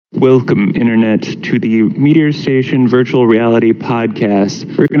Welcome, Internet, to the Meteor Station Virtual Reality Podcast.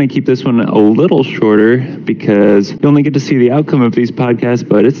 We're going to keep this one a little shorter because you only get to see the outcome of these podcasts,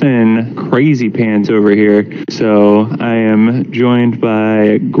 but it's in crazy pants over here. So I am joined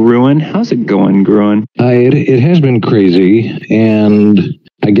by Gruen. How's it going, Gruen? It has been crazy, and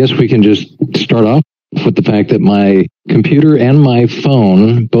I guess we can just start off with the fact that my computer and my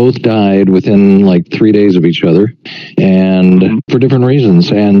phone both died within like 3 days of each other, and for different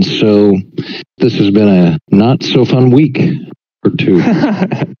reasons. And so this has been a not so fun week or two.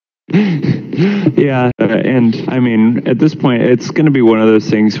 Yeah, and I mean, at this point, it's going to be one of those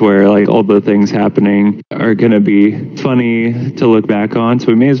things where like all the things happening are going to be funny to look back on. So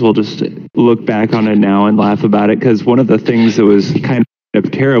we may as well just look back on it now and laugh about it, because one of the things that was kind of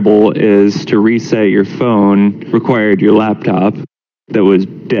terrible is to reset your phone required your laptop that was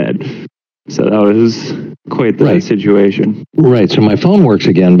dead. So that was quite the situation. Right. So my phone works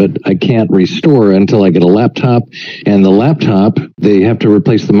again, but I can't restore until I get a laptop. And the laptop, they have to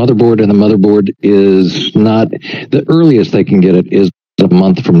replace the motherboard, and the motherboard is not, the earliest they can get it is a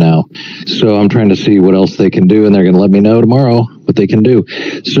month from now. So I'm trying to see what else they can do, and they're going to let me know tomorrow what they can do.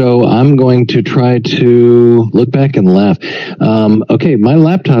 So I'm going to try to look back and laugh. Okay, my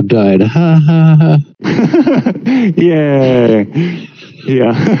laptop died. Ha ha ha. Yay.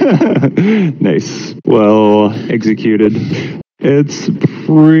 Yeah. Nice. Well executed. It's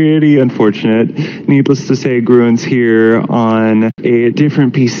pretty unfortunate. Needless to say, Gruen's here on a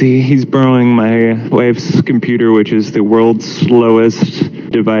different PC. He's borrowing my wife's computer, which is the world's slowest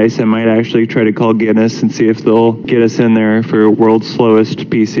device. I might actually try to call Guinness and see if they'll get us in there for world's slowest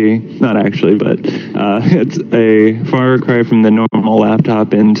PC. Not actually, but it's a far cry from the normal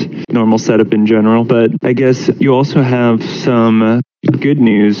laptop and normal setup in general. But I guess you also have some good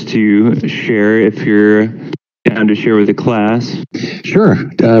news to share if you're down to share with the class. Sure.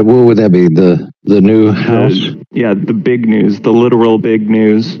 What would that be? The new house? The big news, the literal big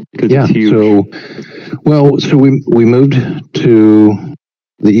news, because it's huge. So we moved to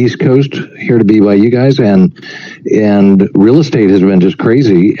the East Coast here to be by you guys, and real estate has been just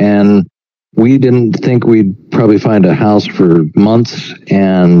crazy, and we didn't think we'd probably find a house for months,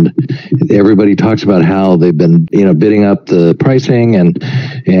 and everybody talks about how they've been, bidding up the pricing, and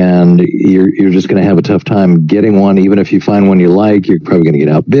you're just going to have a tough time getting one. Even if you find one you like, you're probably going to get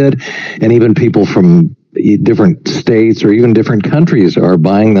outbid. And even people from different states or even different countries are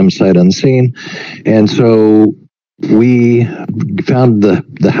buying them sight unseen. And so we found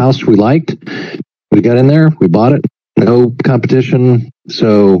the house we liked. We got in there, we bought it. No competition,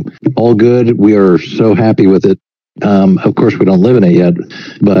 so all good. We are so happy with it. Of course, we don't live in it yet,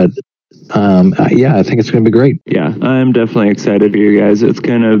 but I think it's going to be great. Yeah, I'm definitely excited for you guys. It's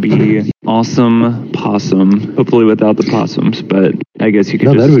going to be awesome possum, hopefully without the possums, but I guess you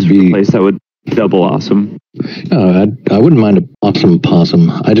could replace that with double awesome. I wouldn't mind an awesome possum.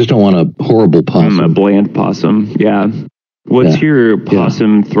 I just don't want a horrible possum. A bland possum, yeah. What's your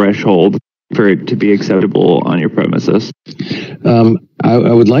possum threshold for it to be acceptable on your premises? I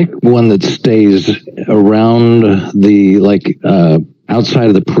would like one that stays around the outside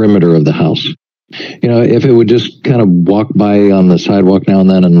of the perimeter of the house. If it would just kind of walk by on the sidewalk now and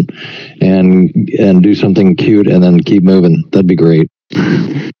then and do something cute and then keep moving, that'd be great.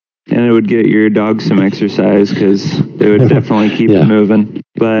 And it would get your dog some exercise, because they would definitely keep it moving.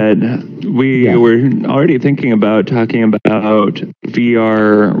 But we were already thinking about talking about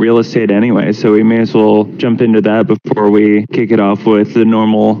VR real estate anyway, so we may as well jump into that before we kick it off with the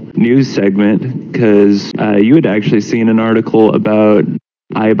normal news segment, because you had actually seen an article about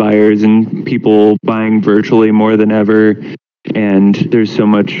iBuyers and people buying virtually more than ever. And there's so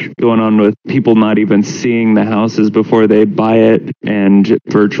much going on with people not even seeing the houses before they buy it, and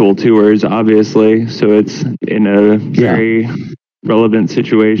virtual tours, obviously. So it's in a very relevant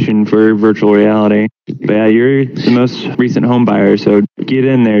situation for virtual reality. But yeah, you're the most recent home buyer, so get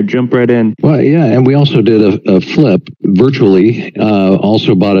in there, jump right in. Well, yeah, and we also did a flip virtually.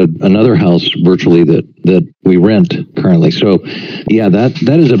 Also bought another house virtually that we rent currently. So, yeah, that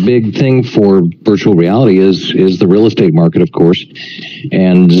is a big thing for virtual reality is the real estate market, of course.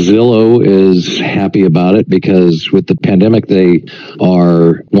 And Zillow is happy about it because with the pandemic, they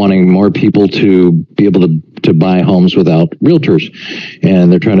are wanting more people to be able to buy homes without realtors,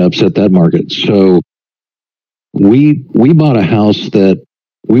 and they're trying to upset that market. So we bought a house that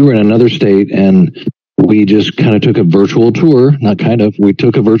we were in another state, and we just kind of took a virtual tour. We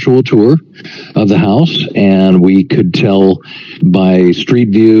took a virtual tour of the house, and we could tell by street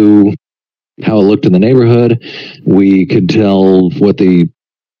view how it looked in the neighborhood. We could tell what the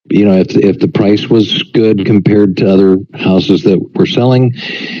if the price was good compared to other houses that were selling,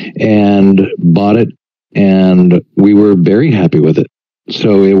 and bought it, and we were very happy with it.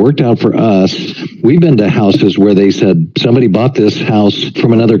 So it worked out for us. We've been to houses where they said somebody bought this house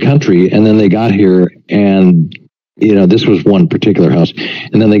from another country, and then they got here, and this was one particular house,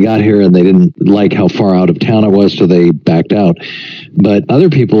 and then they got here and they didn't like how far out of town it was, so they backed out. But other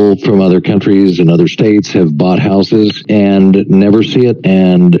people from other countries and other states have bought houses and never see it,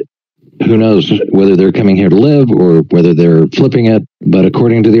 and who knows whether they're coming here to live or whether they're flipping it. But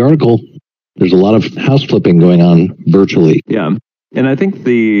according to the article, there's a lot of house flipping going on virtually. Yeah. And I think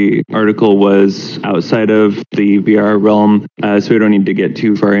the article was outside of the VR realm, so we don't need to get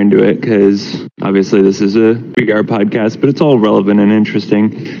too far into it because obviously this is a VR podcast, but it's all relevant and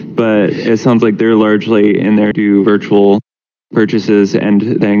interesting. But it sounds like they're largely in there to virtual purchases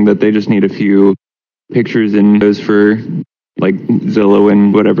and saying that they just need a few pictures and those for like Zillow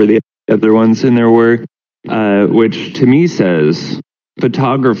and whatever the other ones in there were, which to me says,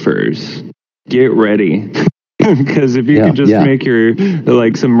 photographers, get ready. Because if you could just make your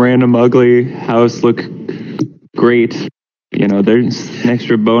some random ugly house look great, there's an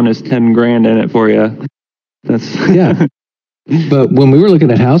extra bonus 10 grand in it for you. That's But when we were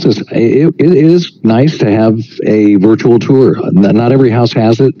looking at houses, it is nice to have a virtual tour. Not every house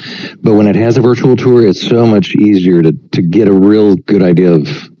has it, but when it has a virtual tour, it's so much easier to get a real good idea of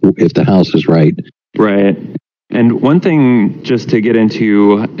if the house is right. Right. And one thing, just to get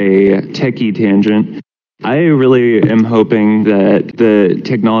into a techie tangent, I really am hoping that the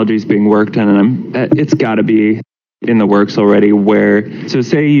technology is being worked on, and it's got to be in the works already, where, so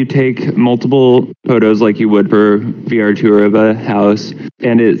say you take multiple photos like you would for VR tour of a house,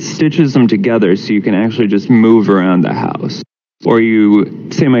 and it stitches them together so you can actually just move around the house. Or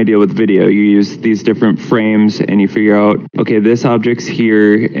same idea with video, you use these different frames and you figure out, okay, this object's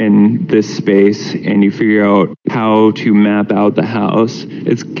here in this space, and you figure out how to map out the house.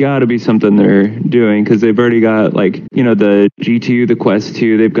 It's got to be something they're doing, because they've already got the G2, the Quest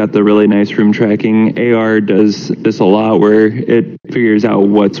 2, they've got the really nice room tracking. AR does this a lot where it figures out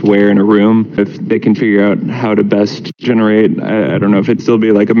what's where in a room. If they can figure out how to best generate, I don't know if it'd still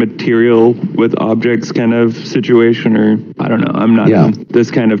be like a material with objects kind of situation, or I don't know. I'm not in this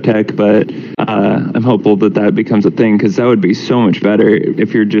kind of tech, but I'm hopeful that becomes a thing, because that would be so much better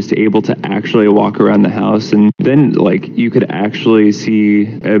if you're just able to actually walk around the house, and then you could actually see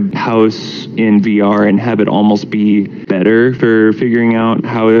a house in VR and have it almost be better for figuring out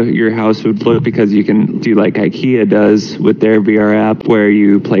how your house would look, because you can do like IKEA does with their VR app, where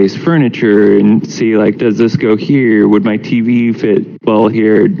you place furniture and see does this go here? Would my TV fit well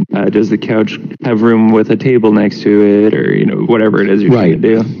here? Does the couch have room with a table next to it, or whatever it is you're trying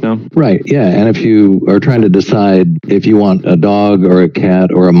to do. So. Right, yeah. And if you are trying to decide if you want a dog or a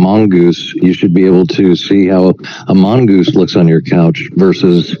cat or a mongoose, you should be able to see how a mongoose looks on your couch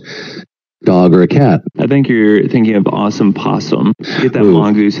versus dog or a cat. I think you're thinking of Awesome Possum. Get that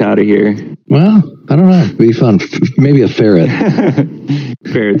mongoose out of here. Well, I don't know. It'd be fun. Maybe a ferret.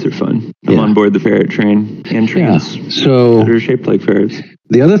 Ferrets are fun. I'm on board the ferret train. And trains. Yeah. So they're shaped like ferrets.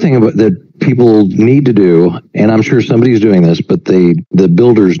 The other thing that people need to do, and I'm sure somebody's doing this, but the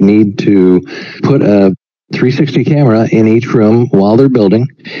builders need to put a 360 camera in each room while they're building,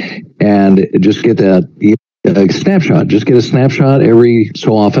 and just get a snapshot. Just get a snapshot every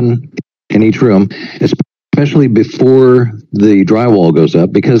so often in each room, especially before the drywall goes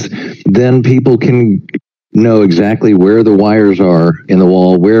up, because then people can know exactly where the wires are in the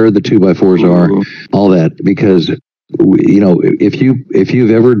wall, where the 2x4s are, all that, because if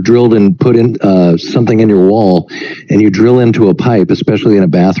you've ever drilled and put in something in your wall, and you drill into a pipe, especially in a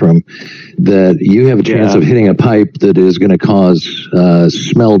bathroom, that you have a chance of hitting a pipe that is going to cause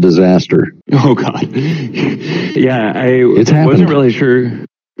smell disaster. Oh God. Yeah, I wasn't really sure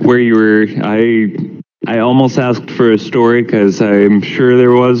where you were. I almost asked for a story because I'm sure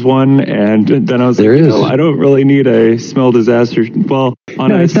there was one, and then I was I don't really need a smell disaster. Well,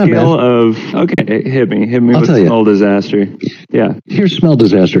 on a scale of, okay, hit me with smell disaster. Yeah. Here's smell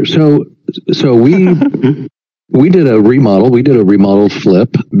disaster. So we did a remodel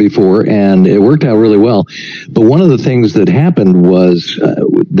flip before, and it worked out really well. But one of the things that happened was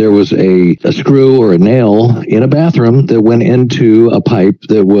there was a screw or a nail in a bathroom that went into a pipe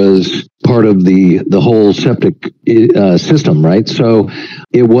that was part of the whole septic system, right? So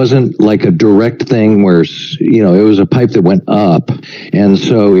it wasn't like a direct thing where, it was a pipe that went up. And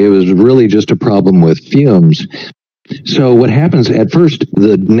so it was really just a problem with fumes. So what happens at first,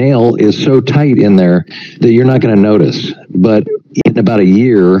 the nail is so tight in there that you're not going to notice. But in about a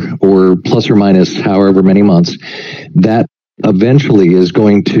year, or plus or minus however many months, that eventually there's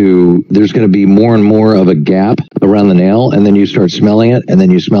going to be more and more of a gap around the nail, and then you start smelling it, and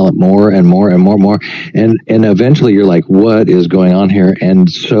then you smell it more and more and more, and eventually you're like, what is going on here? And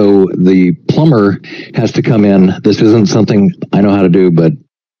so the plumber has to come in. This isn't something I know how to do, but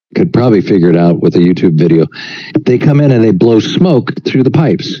could probably figure it out with a YouTube video. They come in and they blow smoke through the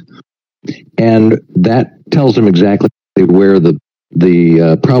pipes, and that tells them exactly where the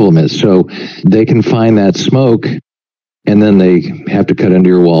problem is. So they can find that smoke, and then they have to cut into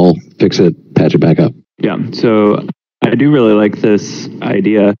your wall, fix it, patch it back up. Yeah, so I do really like this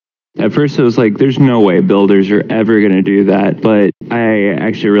idea. At first it was like, there's no way builders are ever going to do that, but I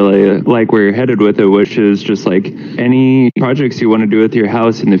actually really like where you're headed with it, which is just like any projects you want to do with your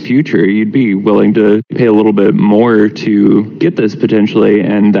house in the future, you'd be willing to pay a little bit more to get this potentially,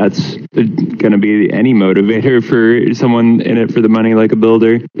 and that's going to be any motivator for someone in it for the money, like a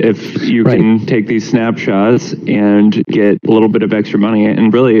builder. If you can take these snapshots and get a little bit of extra money,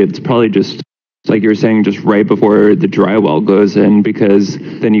 and really it's probably just like you were saying, just right before the drywall goes in, because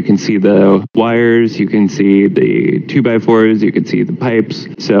then you can see the wires, you can see the 2x4s, you can see the pipes.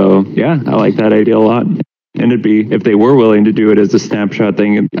 So yeah, I like that idea a lot. And it'd be, if they were willing to do it as a snapshot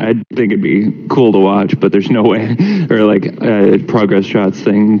thing, I'd think it'd be cool to watch, but there's no way. Or like a progress shots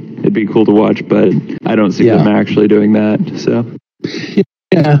thing, it'd be cool to watch, but I don't see them actually doing that. So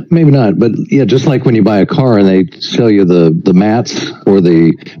yeah, maybe not. But yeah, just like when you buy a car and they sell you the mats or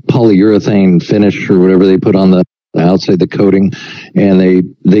the polyurethane finish or whatever they put on the outside, the coating, and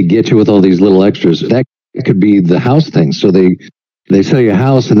they get you with all these little extras. That could be the house thing. So they sell you a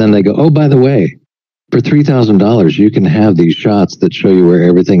house and then they go, oh, by the way, for $3,000, you can have these shots that show you where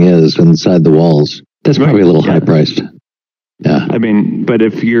everything is inside the walls. That's probably a little high priced. Yeah. I mean, but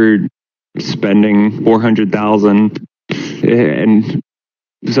if you're spending $400,000 and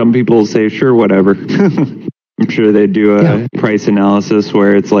some people say, sure, whatever. I'm sure they do a price analysis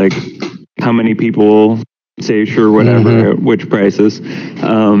where it's like, how many people say, sure, whatever, at which prices.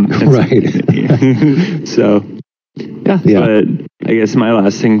 Right. So, but I guess my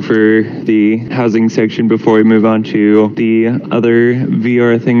last thing for the housing section before we move on to the other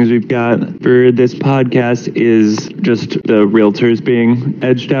VR things we've got for this podcast is just the realtors being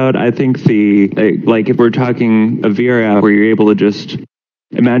edged out. I think like if we're talking a VR app where you're able to just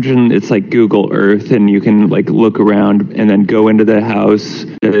imagine it's like Google Earth, and you can like look around and then go into the house.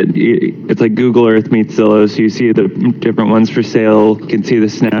 It's like Google Earth meets Zillow, so you see the different ones for sale. You can see the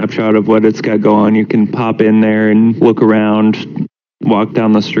snapshot of what it's got going. You can pop in there and look around, walk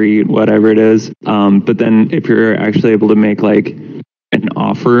down the street, whatever it is. But then if you're actually able to make like an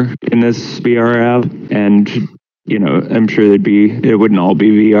offer in this VR app, and I'm sure it wouldn't all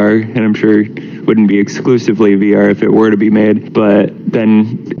be VR, and I'm sure it wouldn't be exclusively VR if it were to be made, but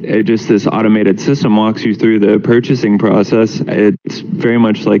then just this automated system walks you through the purchasing process. It's very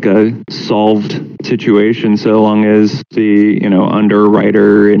much like a solved situation, so long as the,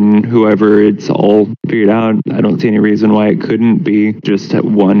 underwriter and whoever, it's all figured out. I don't see any reason why it couldn't be just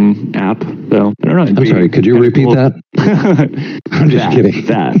one app, though. I don't know. I'm sorry, could you repeat that? I'm just kidding.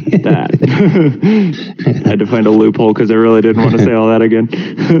 That. I had to find a loophole because I really didn't want to say all that again.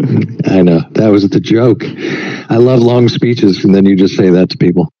 I know. That was the joke. I love long speeches, and then you just say that to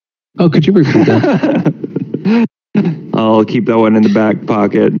people. Oh, could you repeat that? I'll keep that one in the back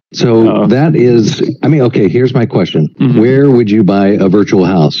pocket. So that is, okay, here's my question. Mm-hmm. Where would you buy a virtual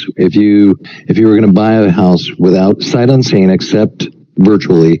house? If you were going to buy a house without sight unseen, except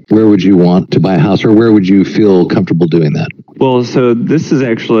virtually, where would you want to buy a house, or where would you feel comfortable doing that? Well, so this is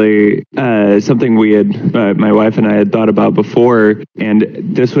actually something we had, my wife and I had thought about before,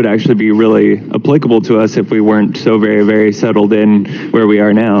 and this would actually be really applicable to us if we weren't so very, very settled in where we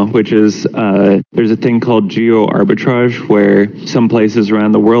are now, which is there's a thing called geo arbitrage, where some places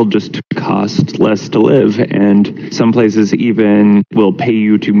around the world just cost less to live, and some places even will pay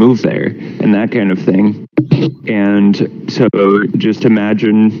you to move there, and that kind of thing. And so just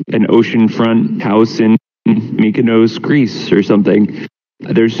imagine an oceanfront house in Mykonos, Greece or something.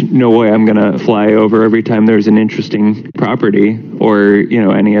 There's no way I'm going to fly over every time there's an interesting property, or,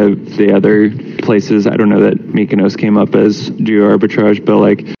 any of the other places. I don't know that Mykonos came up as geo arbitrage, but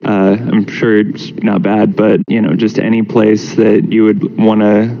I'm sure it's not bad, but, just any place that you would want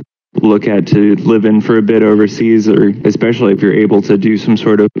to look at to live in for a bit overseas, or especially if you're able to do some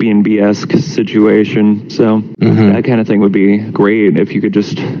sort of B&B-esque situation. So that kind of thing would be great if you could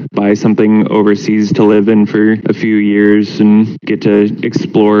just buy something overseas to live in for a few years and get to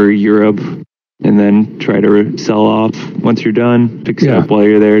explore Europe, and then try to sell off once you're done, fix it up while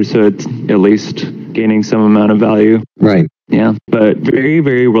you're there, so it's at least gaining some amount of value. Right. Yeah, but very,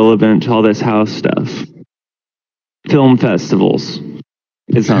 very relevant to all this house stuff. film festivals.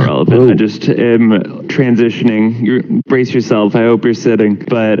 It's not relevant. I just am transitioning. Brace yourself. I hope you're sitting.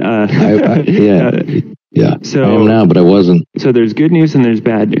 But yeah. So I am now, but I wasn't. So there's good news and there's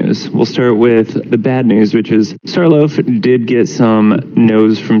bad news. We'll start with the bad news, which is Starloaf did get some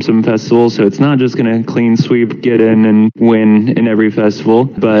no's from some festivals, so it's not just going to clean sweep, get in and win in every festival.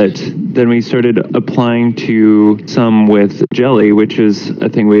 But then we started applying to some with Jelly, which is a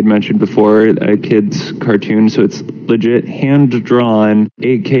thing we had mentioned before, a kid's cartoon. So it's legit hand-drawn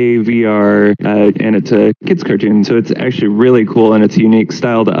 8K VR, and it's a kid's cartoon. So it's actually really cool, and it's a unique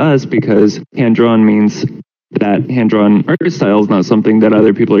style to us because hand-drawn means that hand-drawn art style is not something that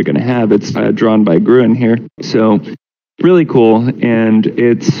other people are going to have. It's drawn by Gruen here. So really cool, and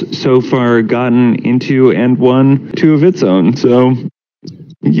it's so far gotten into and won 2 of its own. So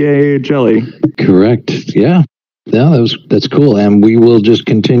yay, Jelly. Correct. Yeah. Yeah, that's cool. And we will just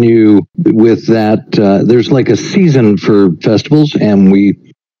continue with that. There's like a season for festivals, and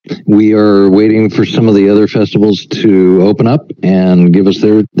we are waiting for some of the other festivals to open up and give us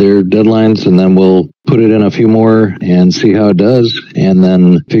their deadlines, and then we'll put it in a few more and see how it does, and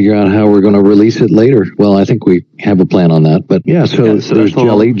then figure out how we're going to release it later. Well, I think we have a plan on that. But yeah, so there's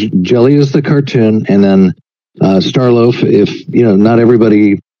Jelly. Jelly is the cartoon, and then Starloaf, if, not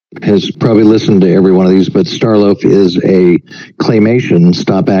everybody has probably listened to every one of these, but Starloaf is a claymation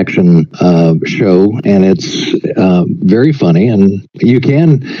stop-action show, and it's very funny. And you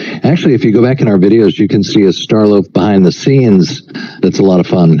can, actually, if you go back in our videos, you can see a Starloaf behind the scenes. That's a lot of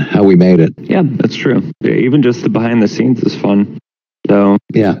fun, how we made it. Yeah, that's true. Yeah, even just the behind the scenes is fun. So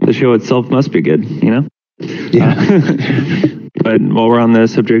yeah, the show itself must be good, Yeah. But while we're on the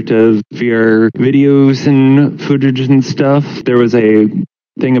subject of VR videos and footage and stuff, there was a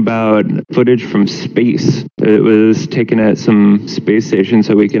thing about footage from space. It was taken at some space station,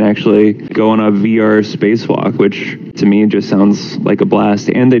 so we can actually go on a VR spacewalk, which to me just sounds like a blast.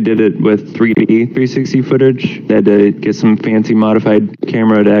 And they did it with 3D 360 footage. They had to get some fancy modified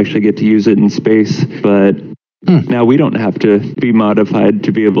camera to actually get to use it in space. But now we don't have to be modified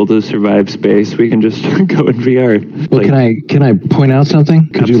to be able to survive space. We can just go in VR. Well, can I point out something?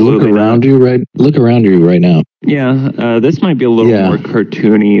 Could you look around you right now? Yeah, this might be a little more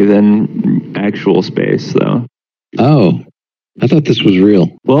cartoony than actual space, though. Oh, I thought this was real.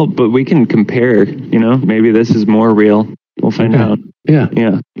 Well, but we can compare, maybe this is more real. We'll find out. Yeah.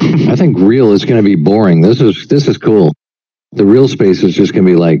 I think real is going to be boring. This is cool. The real space is just going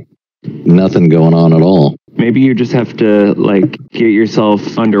to be like nothing going on at all. Maybe you just have to get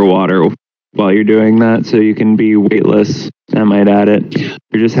yourself underwater while you're doing that, so you can be weightless. I might add it.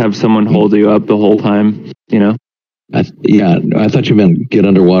 Or just have someone hold you up the whole time, I thought you meant get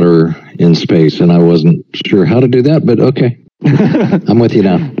underwater in space, and I wasn't sure how to do that, but okay. I'm with you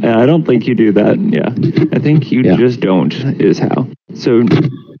now. I don't think you do that, I think you just don't, is how. So,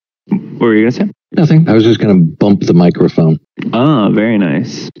 what were you going to say? Nothing. I was just going to bump the microphone. Ah, very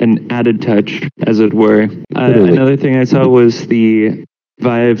nice. An added touch, as it were. Another thing I saw was the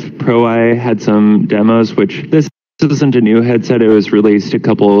Vive Pro Eye had some demos, which this isn't a new headset. It was released a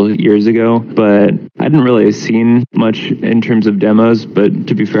couple years ago, but I hadn't really seen much in terms of demos. But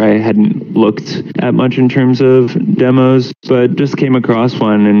to be fair, I hadn't looked at much in terms of demos, but just came across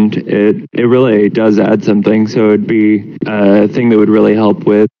one, and it really does add something. So it'd be a thing that would really help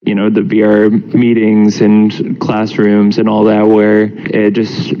with, the VR meetings and classrooms and all that, where it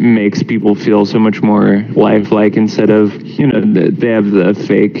just makes people feel so much more lifelike instead of, they have the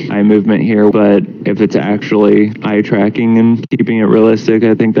fake eye movement here, but if it's actually eye tracking and keeping it realistic,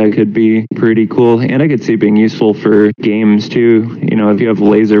 I think that could be pretty cool. And I could see it being useful for games too. If you have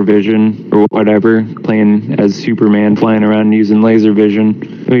laser vision or whatever, playing as Superman, flying around and using laser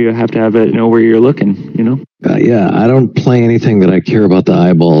vision, you have to have it know where you're looking, I don't play anything that I care about the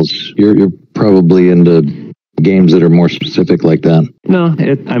eyeballs. You're probably into games that are more specific like that. No,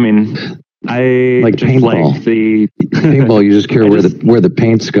 I like just paintball. Like the paintball, you just care where the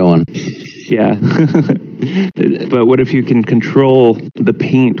paint's going. Yeah. But what if you can control the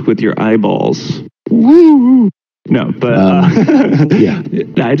paint with your eyeballs? Woo! No, but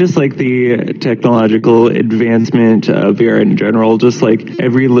I just like the technological advancement of VR in general. Just like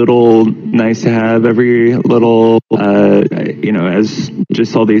every little nice to have, every little, as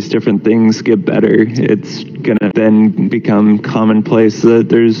just all these different things get better, it's gonna then become commonplace that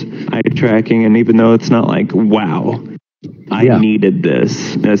there's eye tracking. And even though it's not like, wow, I needed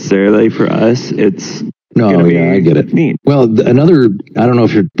this necessarily for us, it's I get it. Neat. Well, another, I don't know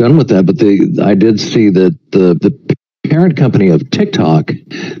if you're done with that, but I did see that the parent company of TikTok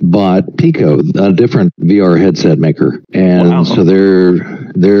bought Pico, a different VR headset maker. And so they're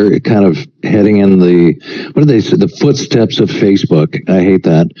they're kind of heading in what do they say? The footsteps of Facebook. I hate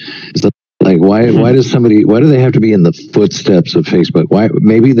that. It's like why do they have to be in the footsteps of Facebook? Why?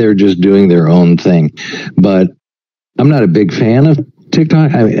 Maybe they're just doing their own thing, but I'm not a big fan of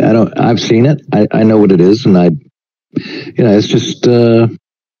TikTok. I've seen it. I know what it is, and it's just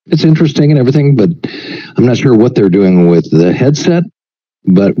it's interesting and everything, but I'm not sure what they're doing with the headset.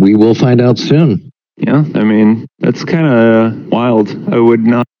 But we will find out soon. Yeah, I mean, that's kind of wild. I would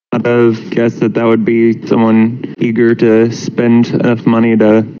not have guessed that would be someone eager to spend enough money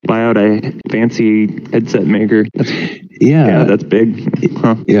to buy out a fancy headset maker. Yeah, that's big.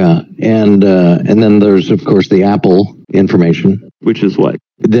 Huh. Yeah, and then there's, of course, the Apple information. Which is what?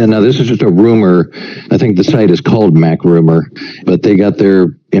 Then this is just a rumor. I think the site is called Mac Rumor, but they got their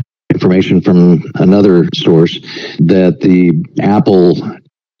information from another source that the Apple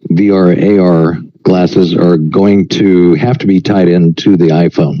VR AR glasses are going to have to be tied into the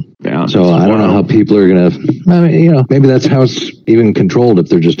iPhone. Yeah. So I don't know how people are going to, maybe that's how it's even controlled if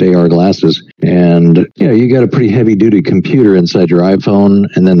they're just AR glasses. And, you got a pretty heavy duty computer inside your iPhone,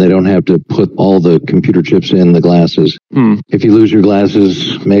 and then they don't have to put all the computer chips in the glasses. If you lose your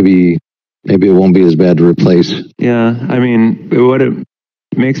glasses, maybe it won't be as bad to replace. Yeah. I mean, what it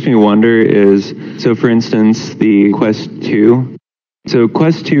makes me wonder is, so for instance, the Quest 2. So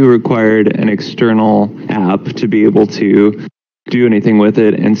Quest 2 required an external app to be able to do anything with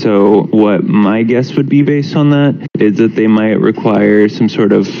it. And so what my guess would be based on that is that they might require some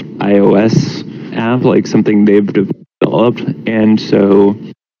sort of iOS app, like something they've developed. And so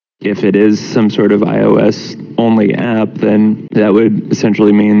if it is some sort of iOS only app, then that would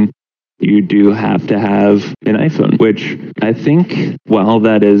essentially mean you do have to have an iPhone, which I think, while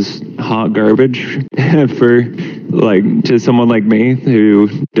that is hot garbage for to someone like me who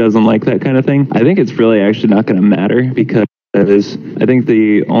doesn't like that kind of thing, I think it's really actually not going to matter, because I think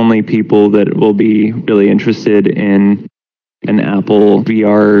the only people that will be really interested in an Apple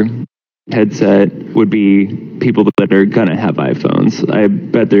VR headset would be people that are going to have iPhones. I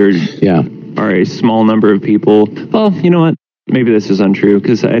bet there are a small number of people. Well, you know what? Maybe this is untrue,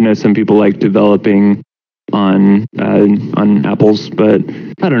 because I know some people like developing on Apples, but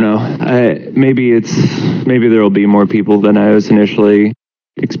I don't know. Maybe there will be more people than I was initially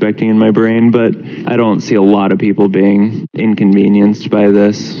expecting in my brain, but I don't see a lot of people being inconvenienced by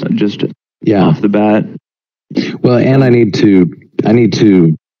this just off the bat. Well, and I need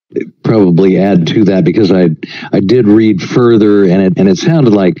to probably add to that, because I did read further, and it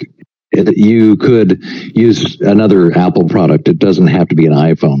sounded like you could use another Apple product. It doesn't have to be an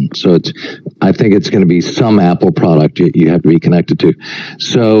iPhone. So I think it's going to be some Apple product you have to be connected to.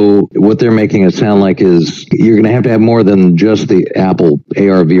 So what they're making it sound like is you're going to have more than just the Apple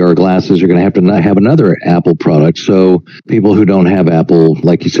AR VR glasses. You're going to have another Apple product. So people who don't have Apple,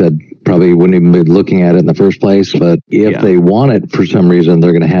 like you said, probably wouldn't even be looking at it in the first place. But if they want it for some reason,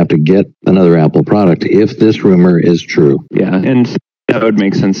 they're going to have to get another Apple product, if this rumor is true. Yeah, and that would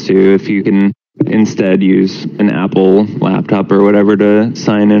make sense too, if you can instead use an Apple laptop or whatever to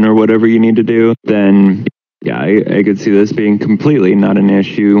sign in or whatever you need to do, then I could see this being completely not an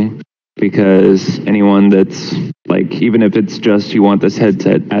issue, because anyone that's even if it's just you want this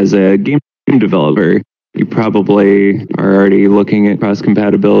headset as a game developer, you probably are already looking at cross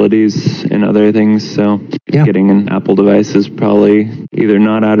compatibilities and other things. So getting an Apple device is probably either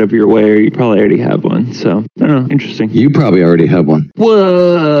not out of your way, or you probably already have one. So I don't know. Interesting. You probably already have one.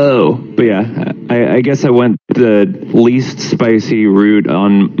 Whoa. But yeah, I guess I went the least spicy route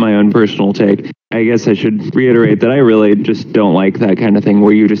on my own personal take. I guess I should reiterate that I really just don't like that kind of thing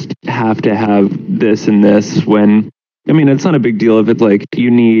where you just have to have this and this, when I mean, it's not a big deal if it's you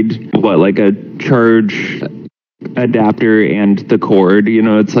need a charge adapter and the cord,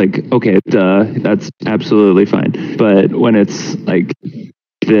 it's okay, that's absolutely fine. But when it's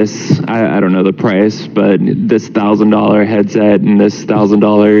this, I don't know the price, but this $1,000 headset and this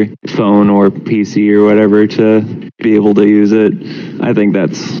 $1,000 phone or PC or whatever to be able to use it, I think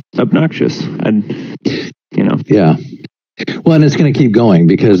that's obnoxious. Yeah. Well, and it's going to keep going,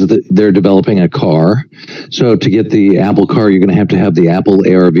 because they're developing a car. So to get the Apple car, you're going to have the Apple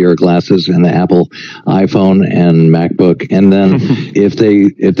AR VR glasses and the Apple iPhone and MacBook. And then if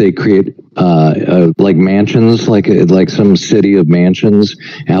they create mansions, like some city of mansions,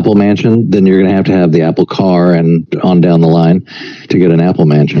 Apple mansion, then you're going to have the Apple car and on down the line to get an Apple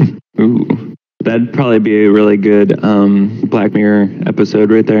mansion. Ooh, that'd probably be a really good Black Mirror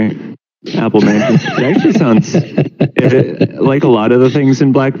episode right there. Apple Mansion. It actually sounds like a lot of the things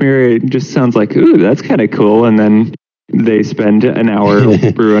in Black Mirror. It just sounds like, ooh, that's kind of cool. And then they spend an hour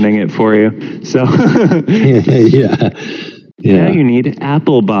ruining it for you. So yeah. Now you need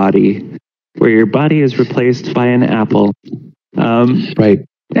Apple Body, where your body is replaced by an apple. Right.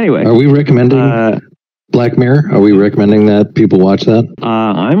 Anyway. Are we recommending Black Mirror? Are we recommending that people watch that?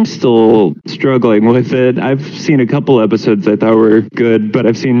 I'm still struggling with it. I've seen a couple episodes I thought were good, but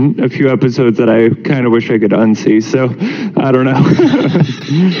I've seen a few episodes that I kind of wish I could unsee. So I don't know.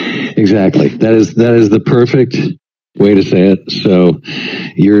 Exactly. That is the perfect way to say it. So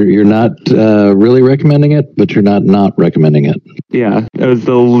you're not really recommending it, but you're not recommending it. Yeah, that was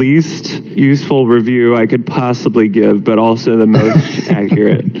the least useful review I could possibly give, but also the most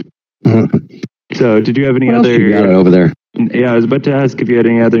accurate. So, did you have any what other? Else you got over there? Yeah, I was about to ask if you had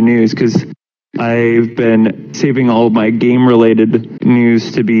any other news, because I've been saving all my game-related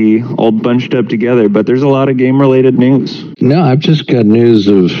news to be all bunched up together, but there's a lot of game-related news. No, I've just got news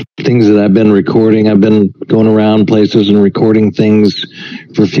of things that I've been recording. I've been going around places and recording things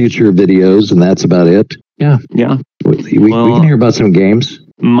for future videos, and that's about it. Yeah. Yeah. We can hear about some games.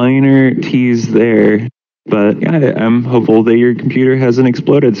 Minor tease there. But yeah, I'm hopeful that your computer hasn't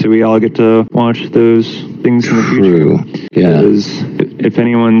exploded, so we all get to watch those things in the future. Yeah. Because if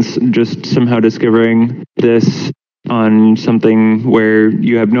anyone's just somehow discovering this on something where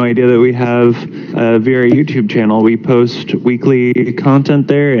you have no idea that we have a VR YouTube channel, we post weekly content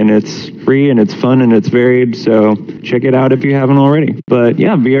there, and it's free and it's fun and it's varied, so check it out if you haven't already. But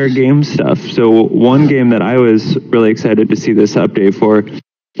yeah, VR game stuff. So one game that I was really excited to see this update for,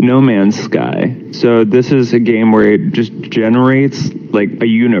 No Man's Sky. So this is a game where it just generates like a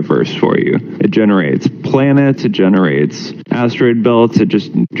universe for you. It generates planets, it generates asteroid belts, it just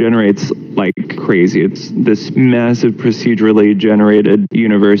generates like crazy. It's this massive procedurally generated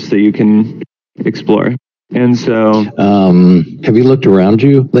universe that you can explore. And so... have you looked around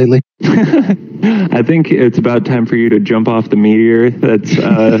you lately? I think it's about time for you to jump off the meteor. That's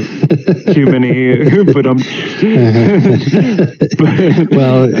too many...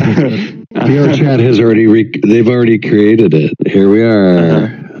 Well, VR Chat has they've already created it. Here we are.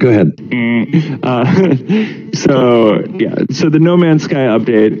 Go ahead. So the No Man's Sky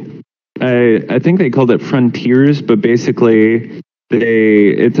update, I think they called it Frontiers, but basically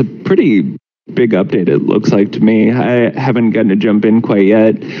it's a pretty big update, it looks like to me. I haven't gotten to jump in quite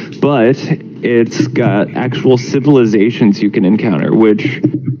yet, but it's got actual civilizations you can encounter, which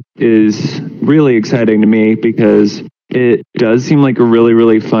is really exciting to me because it does seem like a really,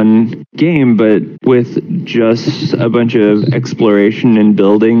 really fun game, but with just a bunch of exploration and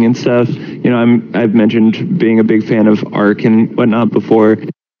building and stuff. You know, I've mentioned being a big fan of Ark and whatnot before,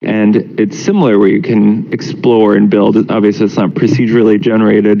 and it's similar where you can explore and build. Obviously, it's not procedurally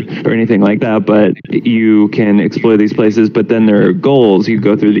generated or anything like that, but you can explore these places, but then there are goals. You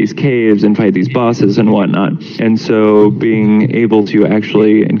go through these caves and fight these bosses and whatnot. And so being able to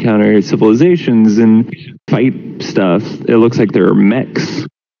actually encounter civilizations and fight stuff, it looks like there are mechs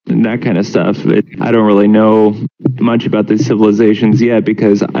and that kind of stuff. I don't really know much about the civilizations yet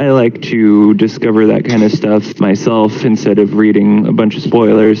because I like to discover that kind of stuff myself instead of reading a bunch of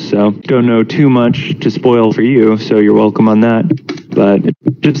spoilers. So don't know too much to spoil for you, so you're welcome on that. But it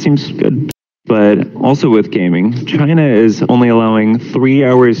just seems good. But also with gaming, China is only allowing 3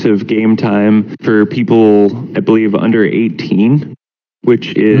 hours of game time for people, I believe, under 18.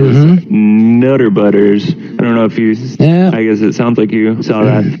 Which is Nutter Butters. I don't know if you... Yeah. I guess it sounds like you saw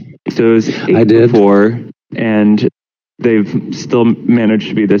that. So it was 8 before, and they've still managed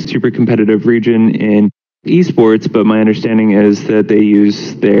to be the super competitive region in esports, but my understanding is that they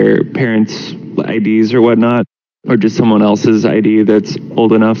use their parents' IDs or whatnot, or just someone else's ID that's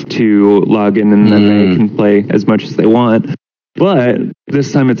old enough to log in, and then they can play as much as they want. But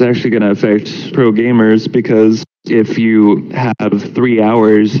this time it's actually going to affect pro gamers because if you have 3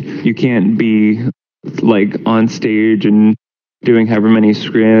 hours, you can't be like on stage and doing however many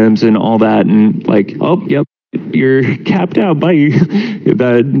scrims and all that and like, oh, yep, you're capped out, bye.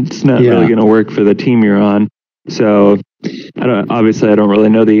 That's not really going to work for the team you're on. So I don't really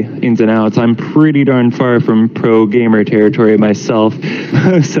know the ins and outs. I'm pretty darn far from pro gamer territory myself,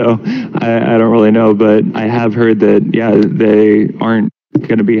 so I don't really know. But I have heard that they aren't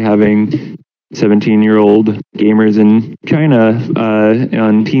going to be having 17-year-old gamers in China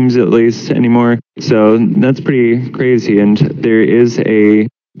on teams at least anymore. So that's pretty crazy. And there is a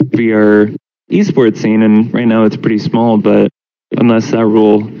VR esports scene, and right now it's pretty small, but unless that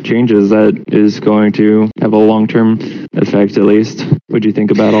rule changes, that is going to have a long-term effect, at least. What do you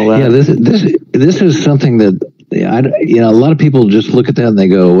think about all that? Yeah, this is something that a lot of people just look at that and they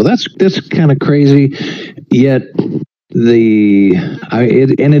go, "Well, that's kind of crazy." Yet,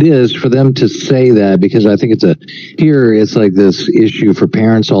 it is for them to say that, because I think it's like this issue for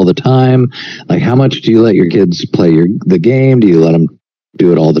parents all the time. Like, how much do you let your kids play the game? Do you let them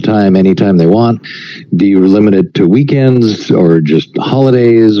do it all the time, anytime they want? Do you limit it to weekends or just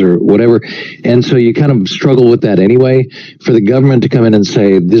holidays or whatever? And so you kind of struggle with that anyway. For the government to come in and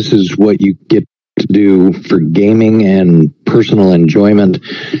say, this is what you get to do for gaming and personal enjoyment,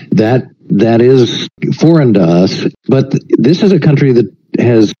 that is foreign to us. But this is a country that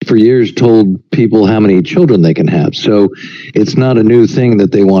has for years told people how many children they can have. So it's not a new thing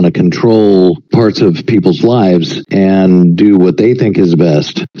that they want to control parts of people's lives and do what they think is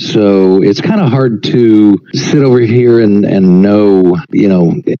best. So it's kind of hard to sit over here and know,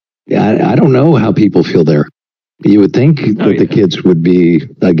 I don't know how people feel there. You would think that the kids would be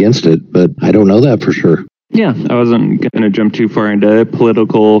against it, but I don't know that for sure. Yeah, I wasn't going to jump too far into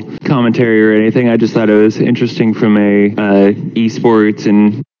political commentary or anything. I just thought it was interesting from a esports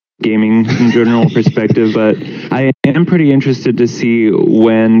and gaming in general perspective. But I am pretty interested to see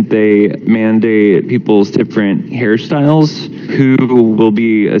when they mandate people's different hairstyles, who will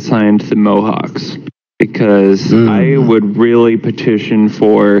be assigned the mohawks. Because I would really petition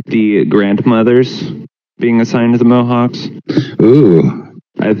for the grandmothers being assigned to the mohawks. Ooh.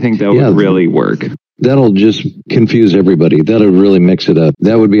 I think that would really work. That'll just confuse everybody. That'll really mix it up.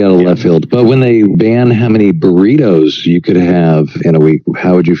 That would be out of left field. But when they ban how many burritos you could have in a week,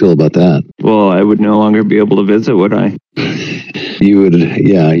 how would you feel about that? Well, I would no longer be able to visit, would I? You would,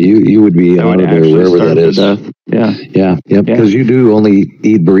 you would be out of there wherever that is. Yeah. Because you do only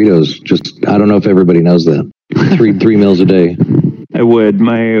eat burritos. Just, I don't know if everybody knows that. Three meals a day. I would.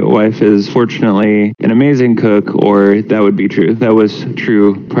 My wife is fortunately an amazing cook, or that would be true. That was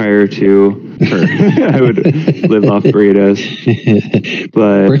true prior to her. I would live off burritos.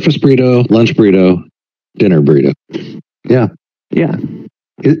 But breakfast burrito, lunch burrito, dinner burrito. Yeah. Yeah.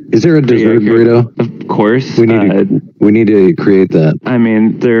 Is there a dessert burrito? Of course. We need to create that. I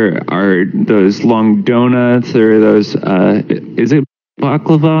mean, there are those long donuts. There are those, is it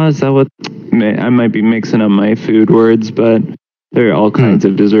baklava? Is that what? I might be mixing up my food words, but there are all kinds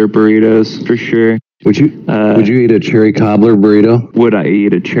of dessert burritos for sure. Would you eat a cherry cobbler burrito? Would I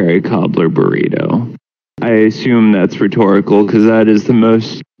eat a cherry cobbler burrito? I assume that's rhetorical, because that is the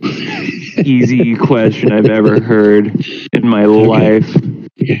most easy question I've ever heard in my life.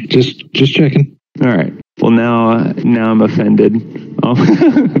 Okay. Just checking. All right. Well, now I'm offended. But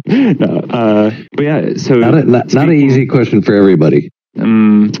yeah, so not an easy question for everybody. I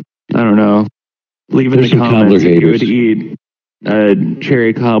don't know. Leave in the comments if you would eat a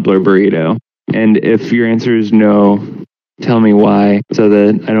cherry cobbler burrito, and if your answer is no, tell me why, so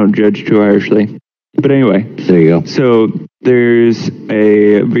that I don't judge too harshly. But anyway, there you go. So there's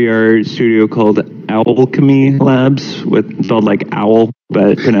a VR studio called Alchemy Labs, spelled like owl,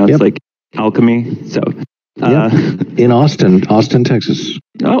 but pronounced like alchemy. So in Austin, Texas.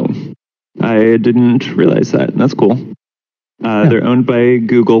 Oh, I didn't realize that. That's cool. They're owned by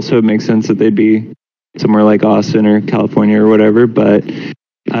Google, so it makes sense that they'd be somewhere like Austin or California or whatever. But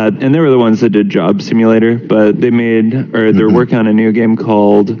and they were the ones that did Job Simulator, but they're working on a new game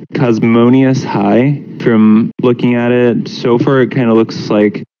called Cosmonious High. From looking at it so far, it kind of looks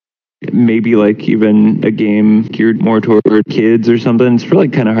like maybe like even a game geared more toward kids or something. It's really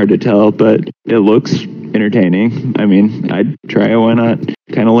kind of hard to tell, but it looks entertaining. I mean, I'd try it. Why not?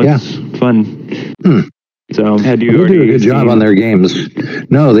 Kind of looks fun. So, they do a good job on their games.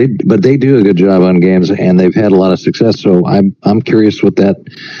 No, they do a good job on games, and they've had a lot of success. So I'm curious what that.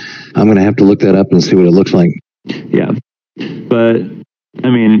 I'm going to have to look that up and see what it looks like. Yeah, but I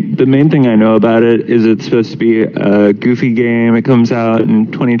mean, the main thing I know about it is it's supposed to be a goofy game. It comes out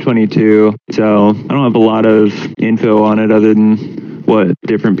in 2022, so I don't have a lot of info on it other than what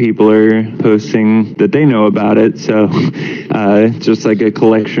different people are posting that they know about it. So it's just like a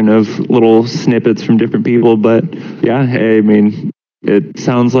collection of little snippets from different people. But yeah, I mean, it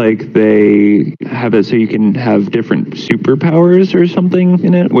sounds like they have it so you can have different superpowers or something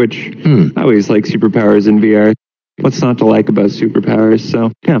in it, which I always like superpowers in VR. What's not to like about superpowers?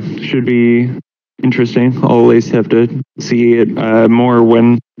 So yeah, should be interesting. I'll always have to see it more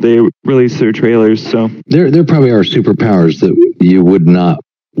when they release their trailers. So there probably are superpowers that you would not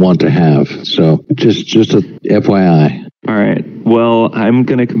want to have. So just a FYI. All right. Well, I'm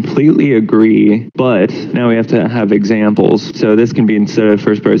going to completely agree, but now we have to have examples. So this can be instead of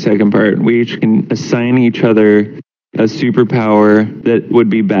first part, second part. We each can assign each other a superpower that would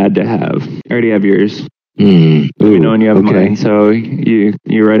be bad to have. I already have yours. Let me know when you have mine. So you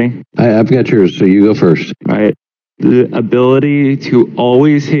ready? I've got yours, so you go first. All right. The ability to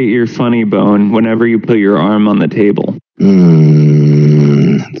always hit your funny bone whenever you put your arm on the table.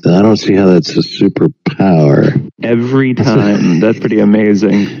 I don't see how that's a superpower. Every time. That's pretty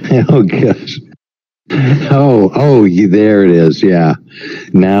amazing. Oh, gosh. There it is. Yeah.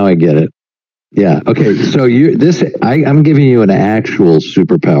 Now I get it. Yeah. Okay. So I'm giving you an actual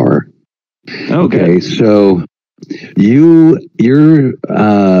superpower. Okay. So your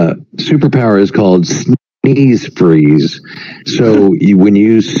superpower is called sneeze freeze. So when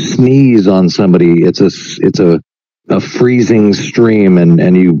you sneeze on somebody, it's a freezing stream,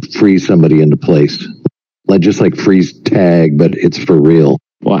 and you freeze somebody into place, just like freeze tag, but it's for real.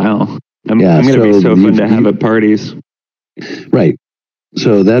 Wow. I'm going to be so fun to have at parties. Right.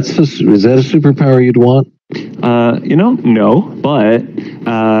 So is that a superpower you'd want? No, but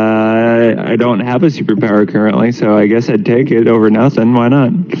I don't have a superpower currently, so I guess I'd take it over nothing. Why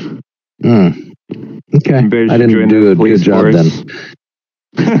not? Okay. I didn't do a good job then.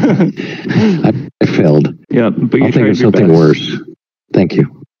 I failed. Yeah, but you I'll think of something worse. Thank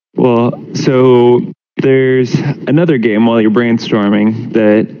you. Well, so there's another game while you're brainstorming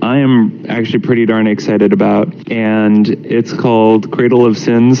that I am actually pretty darn excited about, and it's called Cradle of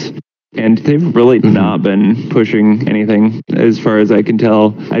Sins. And they've really not been pushing anything as far as I can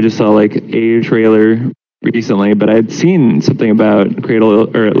tell. I just saw like a trailer recently, but I'd seen something about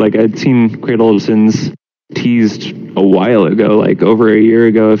I'd seen Cradle of Sins teased a while ago, like over a year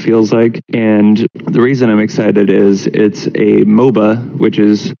ago, it feels like. And the reason I'm excited is it's a MOBA, which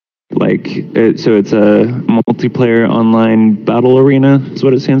is so it's a multiplayer online battle arena is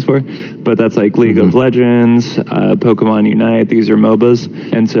what it stands for, but that's like League of Legends, Pokemon Unite. These are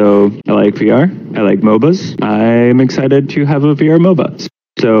MOBAs, and so I like VR, I like MOBAs. I'm excited to have a VR MOBA.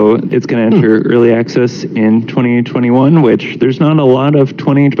 So it's going to enter early access in 2021, which there's not a lot of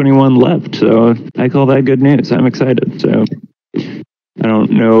 2021 left, so I call that good news. I'm excited. So I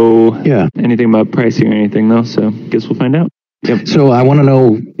don't know anything about pricing or anything though, so I guess we'll find out. Yep. So I want to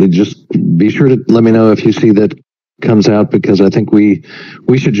know, just be sure to let me know if you see that comes out, because I think we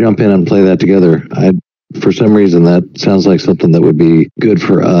should jump in and play that together. For some reason, that sounds like something that would be good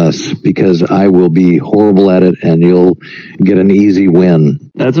for us, because I will be horrible at it and you'll get an easy win.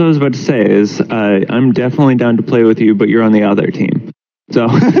 That's what I was about to say is I'm definitely down to play with you, but you're on the other team. So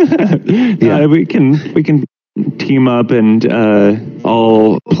we can team up, and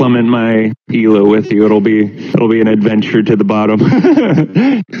I'll plummet my Elo with you. It'll be an adventure to the bottom.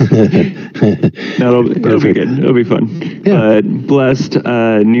 It'll be good. It'll be fun. Yeah. Blessed,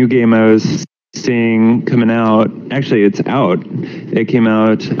 new game I was seeing coming out. Actually, it's out. It came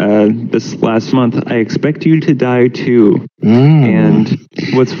out this last month. I Expect You to Die 2. And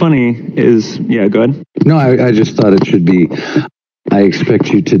what's funny is, go ahead. No, I just thought it should be I Expect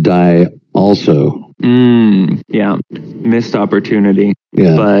You to Die Also. Yeah, missed opportunity.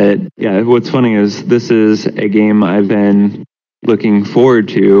 Yeah. But what's funny is this is a game I've been looking forward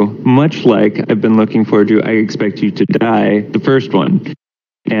to, much like I've been looking forward to I Expect You to Die, the first one.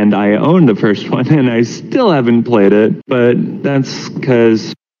 And I own the first one, and I still haven't played it, but that's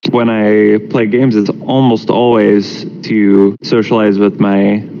because when I play games, it's almost always to socialize with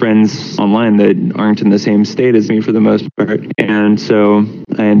my friends online that aren't in the same state as me for the most part. And so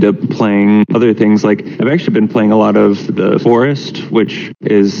I end up playing other things. Like I've actually been playing a lot of The Forest, which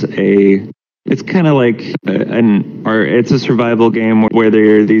is it's kind of like it's a survival game where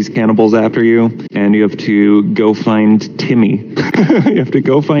there are these cannibals after you, and you have to go find Timmy. You have to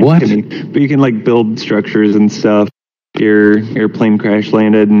go find Timmy, but you can like build structures and stuff. Your airplane crash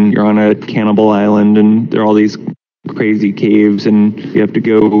landed, and you're on a cannibal island, and there are all these crazy caves, and you have to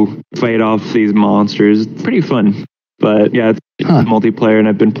go fight off these monsters. It's pretty fun. But yeah, it's multiplayer, and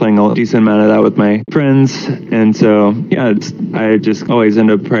I've been playing a decent amount of that with my friends. And so, I just always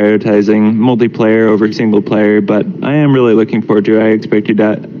end up prioritizing multiplayer over single player. But I am really looking forward to I Expect You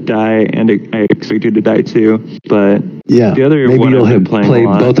to Die and I Expect You to Die 2. But the other maybe one you'll have played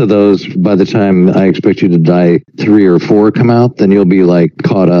both of those by the time I Expect You to Die 3 or 4 come out. Then you'll be like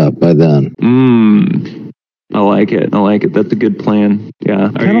caught up by then. I like it. That's a good plan.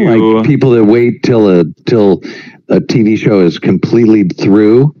 Yeah. Kind of like people that wait till a TV show is completely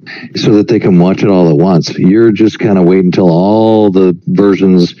through so that they can watch it all at once. You're just kind of waiting until all the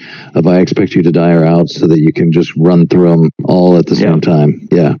versions of I Expect You to Die are out so that you can just run through them all at the same time.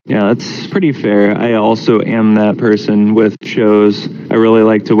 Yeah. Yeah, that's pretty fair. I also am that person with shows. I really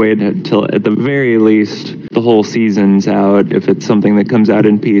like to wait until at the very least the whole season's out if it's something that comes out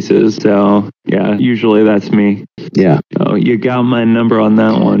in pieces. So yeah, usually that's me. Yeah. Oh, you got my number on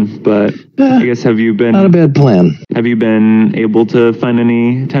that one, but I guess have you been... Not a bad plan. Have you been able to find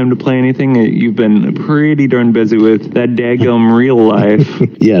any time to play anything? You've been pretty darn busy with that daggum real life.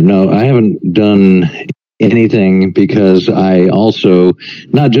 Yeah, no, I haven't done anything because I also,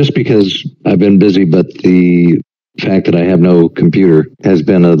 not just because I've been busy, but the fact that I have no computer has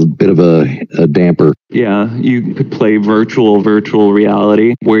been a bit of a damper. Yeah, you could play virtual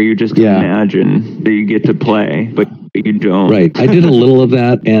reality where you just imagine that you get to play, but you don't. Right. I did a little of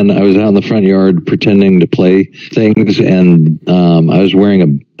that, and I was out in the front yard pretending to play things, and I was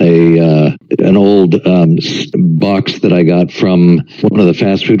wearing an old box that I got from one of the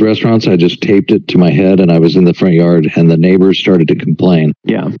fast food restaurants. I just taped it to my head, and I was in the front yard, and the neighbors started to complain.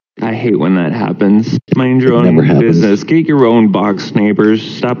 Yeah. I hate when that happens. Mind your own business. Get your own box, neighbors.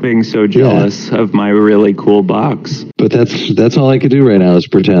 Stop being so jealous of my really cool box. But that's all I could do right now is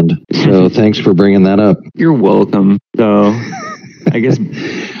pretend. So thanks for bringing that up. You're welcome. So I guess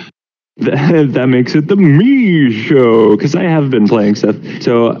that makes it the me show, because I have been playing stuff.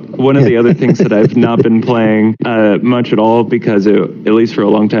 So one of the other things that I've not been playing much at all, because it, at least for a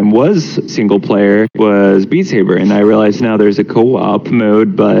long time, was single player, was Beat Saber. And I realize now there's a co-op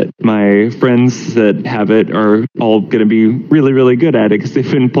mode, but my friends that have it are all going to be really, really good at it because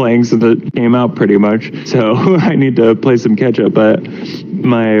they've been playing since it came out pretty much. So I need to play some catch up. But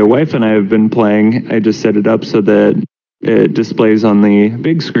my wife and I have been playing. I just set it up so that it displays on the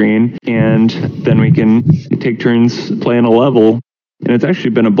big screen, and then we can take turns playing a level, and it's actually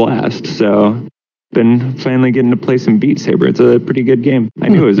been a blast. So been finally getting to play some Beat Saber. It's a pretty good game. I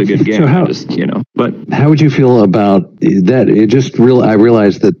knew it was a good game. So but how would you feel about that? I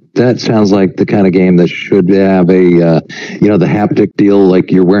realized that sounds like the kind of game that should have the haptic deal,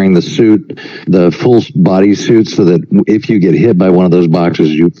 like you're wearing the suit, the full body suit, so that if you get hit by one of those boxes,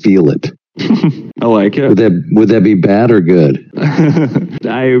 you feel it. I like it. Would that be bad or good?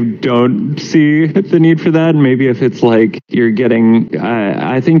 I don't see the need for that. Maybe if it's like you're getting,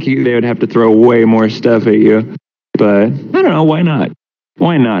 I think they would have to throw way more stuff at you. But I don't know. Why not?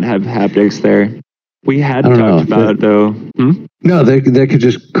 Why not have haptics there? We had talked about it, though. No, that could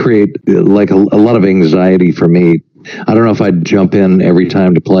just create like a lot of anxiety for me. I don't know if I'd jump in every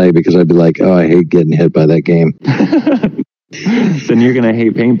time to play because I'd be like, oh, I hate getting hit by that game. Then you're going to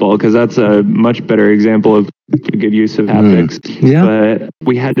hate paintball, because that's a much better example of a good use of haptics. Yeah. But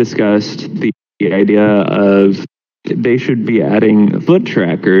we had discussed the idea of they should be adding foot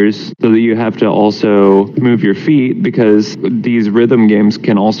trackers so that you have to also move your feet, because these rhythm games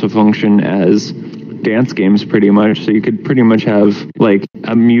can also function as dance games pretty much. So you could pretty much have like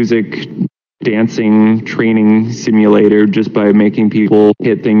a music dancing training simulator just by making people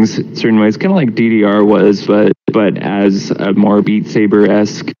hit things certain ways, kind of like DDR was, but as a more Beat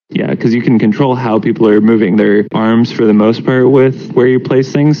Saber-esque. Yeah, because you can control how people are moving their arms for the most part with where you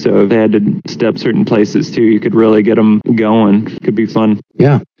place things. So if they had to step certain places too, you could really get them going. Could be fun.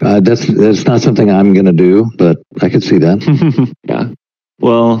 Yeah, that's not something I'm going to do, but I could see that. Yeah.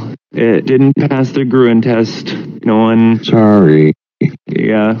 Well, it didn't pass the Gruen test. No one... Sorry.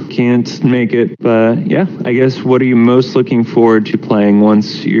 Yeah, can't make it. But yeah, I guess what are you most looking forward to playing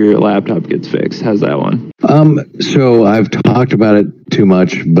once your laptop gets fixed? How's that one? So I've talked about it too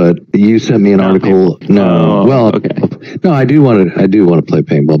much, but you sent me an article. Okay. No, I do want to play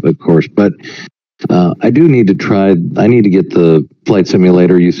paintball, of course, but I need to get the flight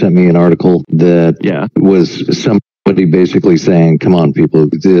simulator. You sent me an article that was somebody basically saying, come on, people,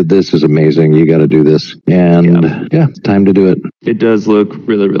 this is amazing. You got to do this. And time to do it. It does look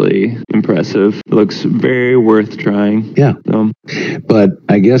really, really impressive. It looks very worth trying. Yeah. But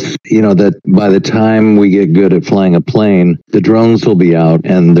I guess, that by the time we get good at flying a plane, the drones will be out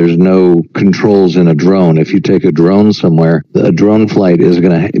and there's no controls in a drone. If you take a drone somewhere, a drone flight is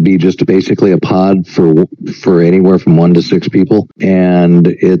going to be just basically a pod for anywhere from 1 to 6 people. And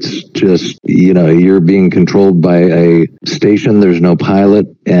it's just, you're being controlled by a station. There's no pilot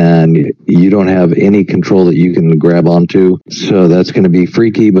and you don't have any control that you can grab onto. So that's going to be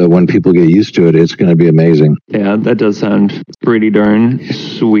freaky, but when people get used to it, it's going to be amazing. Yeah, that does sound pretty darn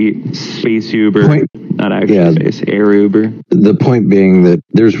sweet. Space Uber. Not actually space, Air Uber. The point being that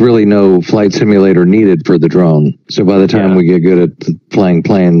there's really no flight simulator needed for the drone. So by the time we get good at flying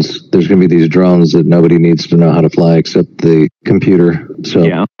planes, there's going to be these drones that nobody needs to know how to fly except the computer.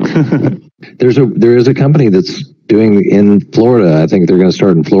 So there is a company that's doing in Florida. I think they're going to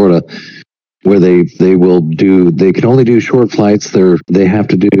start in Florida, where they can only do short flights. They have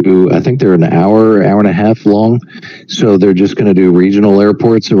to do, I think they're an hour and a half long. So they're just going to do regional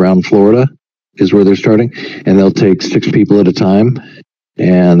airports around Florida is where they're starting. And they'll take 6 people at a time.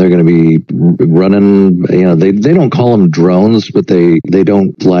 And they're going to be running, they don't call them drones, but they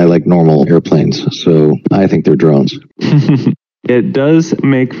don't fly like normal airplanes. So I think they're drones. It does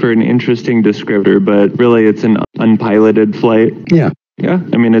make for an interesting descriptor, but really it's an unpiloted flight. Yeah. Yeah,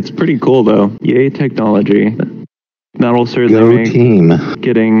 I mean, it's pretty cool, though. Yay, technology. That'll certainly make team.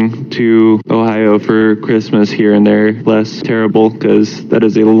 Getting to Ohio for Christmas here and there less terrible, because that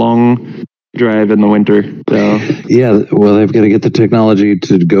is a long drive in the winter. So yeah, well, they've got to get the technology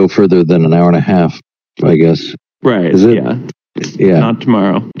to go further than an hour and a half, I guess. Right. Is it? Yeah. Not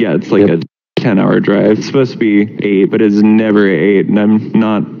tomorrow. Yeah, it's like a 10-hour drive. It's supposed to be 8, but it's never 8, and I'm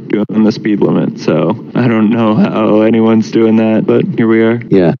not doing the speed limit, so I don't know how anyone's doing that, but here we are.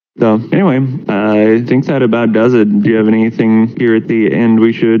 Yeah. So anyway, I think that about does it. Do you have anything here at the end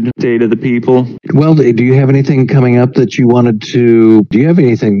we should say to the people? Well, do you have anything coming up that you want to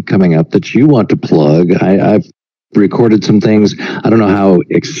plug? I've recorded some things. I don't know how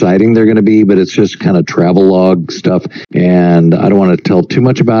exciting they're going to be, but it's just kind of travel log stuff, and I don't want to tell too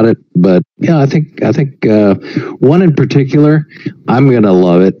much about it. But yeah, I think one in particular, I'm going to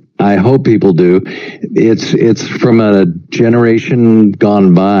love it. I hope people do. It's from a generation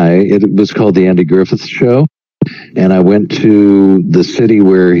gone by. It was called the Andy Griffith Show. And I went to the city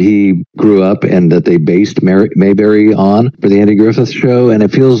where he grew up and that they based Mayberry on for the Andy Griffith Show. And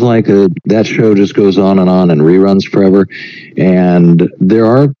it feels like that show just goes on and reruns forever. And there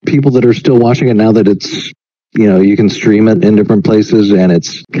are people that are still watching it now that it's, you can stream it in different places, and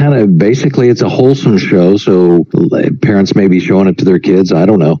it's kind of basically it's a wholesome show. So parents may be showing it to their kids. I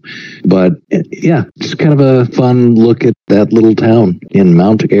don't know. But yeah, just kind of a fun look at that little town in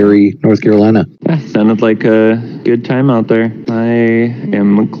Mount Airy, North Carolina. Yeah, sounded like a good time out there. I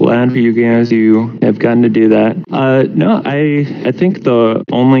am glad for you guys you have gotten to do that. No, I think the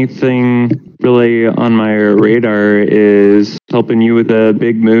only thing really on my radar is helping you with a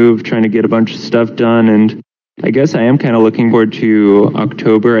big move, trying to get a bunch of stuff done, and I guess I am kind of looking forward to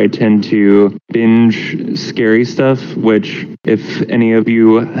October. I tend to binge scary stuff, which if any of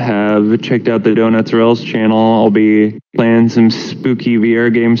you have checked out the Donuts or Else channel, I'll be playing some spooky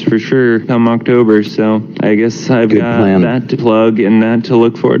VR games for sure come October. So I guess I've got that to plug and that to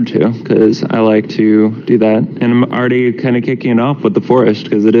look forward to, because I like to do that. And I'm already kind of kicking it off with The Forest,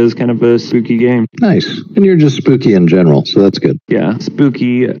 because it is kind of a spooky game. Nice. And you're just spooky in general, so that's good. Yeah,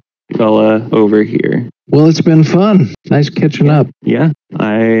 spooky fella over here. Well, it's been fun. Nice catching up. Yeah,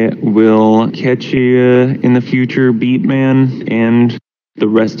 I will catch you in the future, Beatman, and the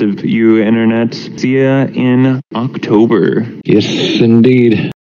rest of you internet. See ya in October. Yes, indeed.